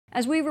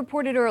As we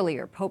reported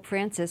earlier, Pope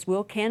Francis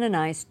will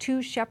canonize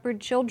two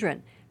shepherd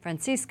children,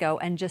 Francisco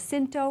and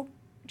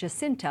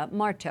Jacinta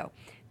Marto,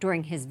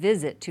 during his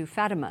visit to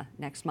Fatima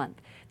next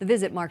month. The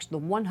visit marks the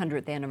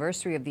 100th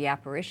anniversary of the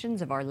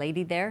apparitions of Our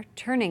Lady there,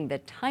 turning the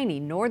tiny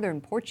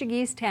northern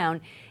Portuguese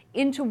town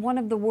into one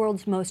of the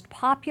world's most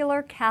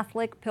popular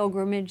Catholic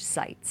pilgrimage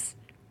sites.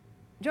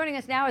 Joining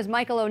us now is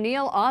Michael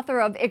O'Neill,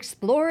 author of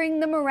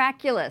Exploring the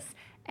Miraculous.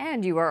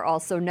 And you are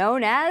also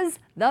known as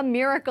the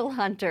Miracle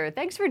Hunter.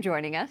 Thanks for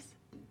joining us.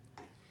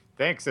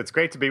 Thanks. It's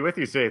great to be with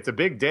you today. It's a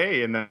big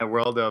day in the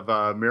world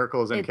of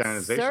miracles and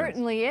canonizations. It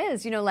certainly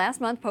is. You know,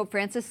 last month, Pope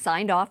Francis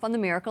signed off on the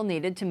miracle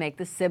needed to make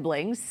the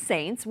siblings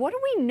saints. What do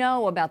we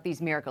know about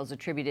these miracles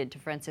attributed to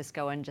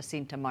Francisco and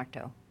Jacinta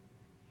Marto?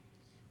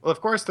 Well,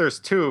 of course, there's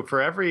two.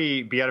 For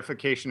every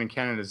beatification and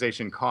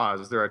canonization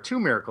cause, there are two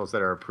miracles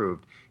that are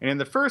approved. And in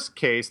the first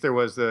case, there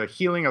was the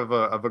healing of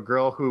a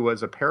girl who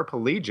was a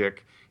paraplegic,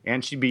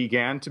 and she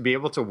began to be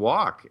able to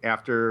walk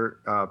after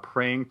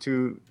praying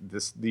to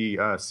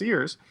the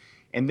seers.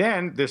 And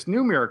then this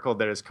new miracle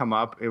that has come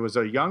up, it was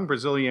a young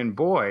Brazilian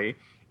boy,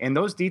 and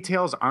those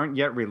details aren't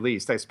yet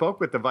released. I spoke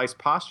with the vice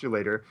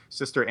postulator,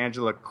 Sister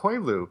Angela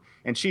Coelho,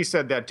 and she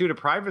said that due to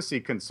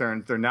privacy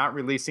concerns, they're not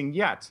releasing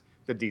yet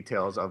the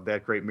details of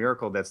that great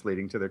miracle that's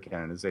leading to their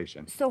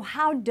canonization. So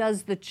how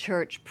does the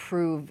Church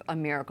prove a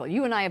miracle?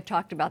 You and I have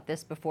talked about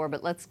this before,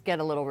 but let's get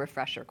a little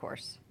refresher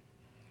course.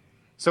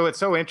 So it's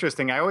so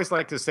interesting. I always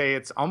like to say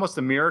it's almost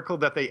a miracle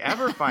that they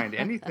ever find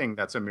anything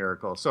that's a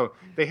miracle. So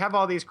they have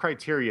all these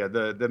criteria.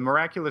 The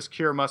miraculous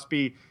cure must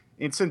be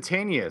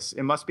instantaneous.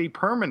 It must be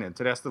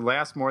permanent. It has to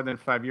last more than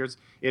 5 years.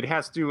 It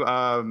has to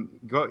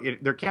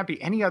there can't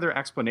be any other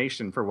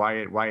explanation for why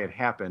it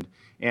happened.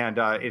 And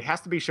it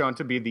has to be shown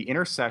to be the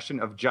intercession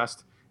of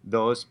just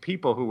those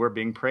people who were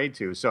being prayed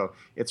to. So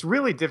it's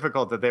really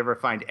difficult that they ever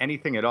find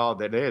anything at all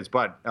that is.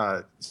 But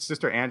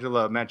Sister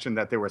Angela mentioned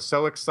that they were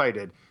so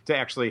excited to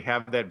actually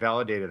have that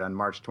validated on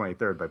March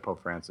 23rd by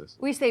Pope Francis.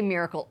 We say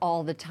miracle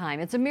all the time.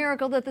 It's a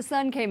miracle that the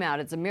sun came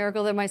out. It's a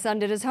miracle that my son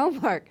did his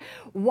homework.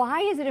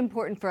 Why is it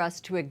important for us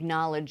to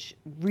acknowledge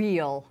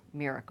real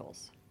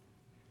miracles?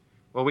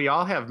 Well, we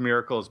all have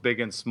miracles, big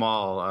and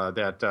small,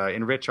 that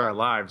enrich our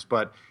lives.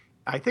 But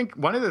I think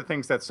one of the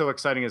things that's so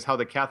exciting is how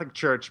the Catholic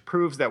Church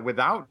proves that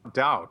without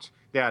doubt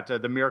that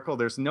the miracle,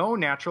 there's no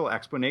natural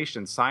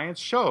explanation. Science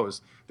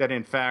shows that,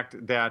 in fact,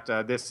 that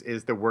this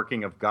is the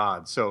working of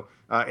God. So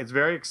it's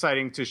very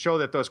exciting to show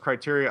that those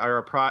criteria are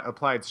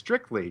applied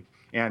strictly,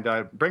 and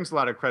brings a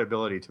lot of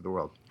credibility to the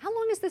world. How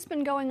long has this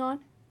been going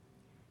on?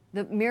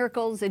 The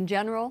miracles in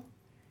general?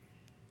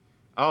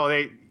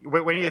 Oh,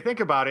 when you think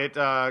about it,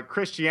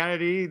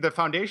 Christianity, the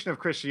foundation of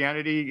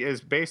Christianity is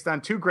based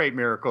on two great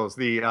miracles,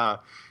 the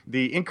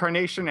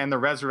incarnation and the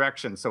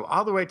resurrection. So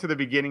all the way to the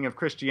beginning of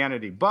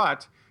Christianity.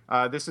 But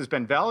this has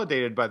been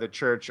validated by the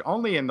Church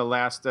only in the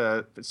last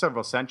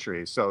several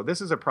centuries. So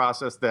this is a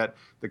process that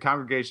the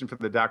Congregation for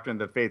the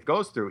Doctrine of the Faith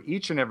goes through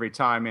each and every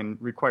time and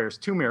requires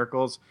two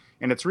miracles.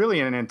 And it's really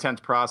an intense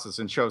process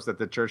and shows that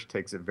the Church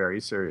takes it very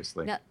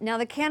seriously. Now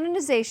the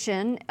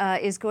canonization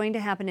is going to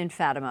happen in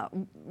Fatima.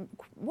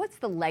 What's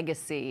the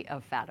legacy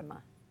of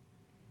Fatima?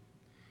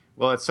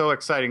 Well, it's so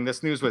exciting.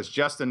 This news was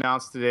just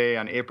announced today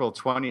on April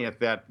 20th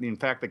that, in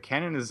fact, the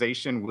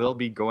canonization will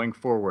be going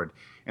forward.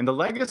 And the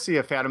legacy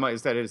of Fatima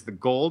is that it is the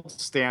gold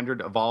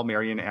standard of all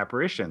Marian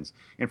apparitions.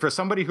 And for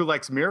somebody who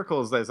likes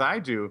miracles, as I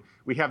do,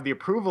 we have the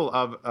approval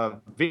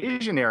of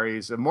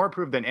visionaries, more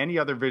approved than any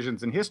other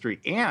visions in history,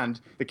 and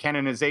the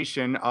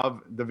canonization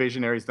of the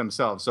visionaries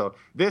themselves. So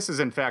this is,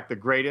 in fact, the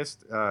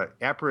greatest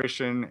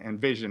apparition and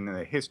vision in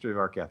the history of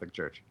our Catholic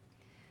Church.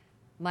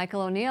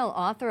 Michael O'Neill,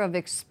 author of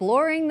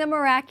Exploring the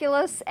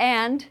Miraculous,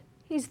 and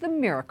he's the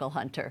Miracle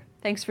Hunter.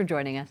 Thanks for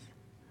joining us.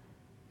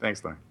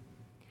 Thanks, Lauren.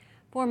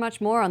 For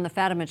much more on the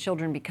Fatima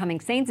children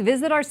becoming saints,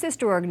 visit our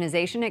sister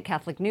organization at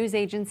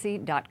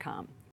CatholicNewsAgency.com.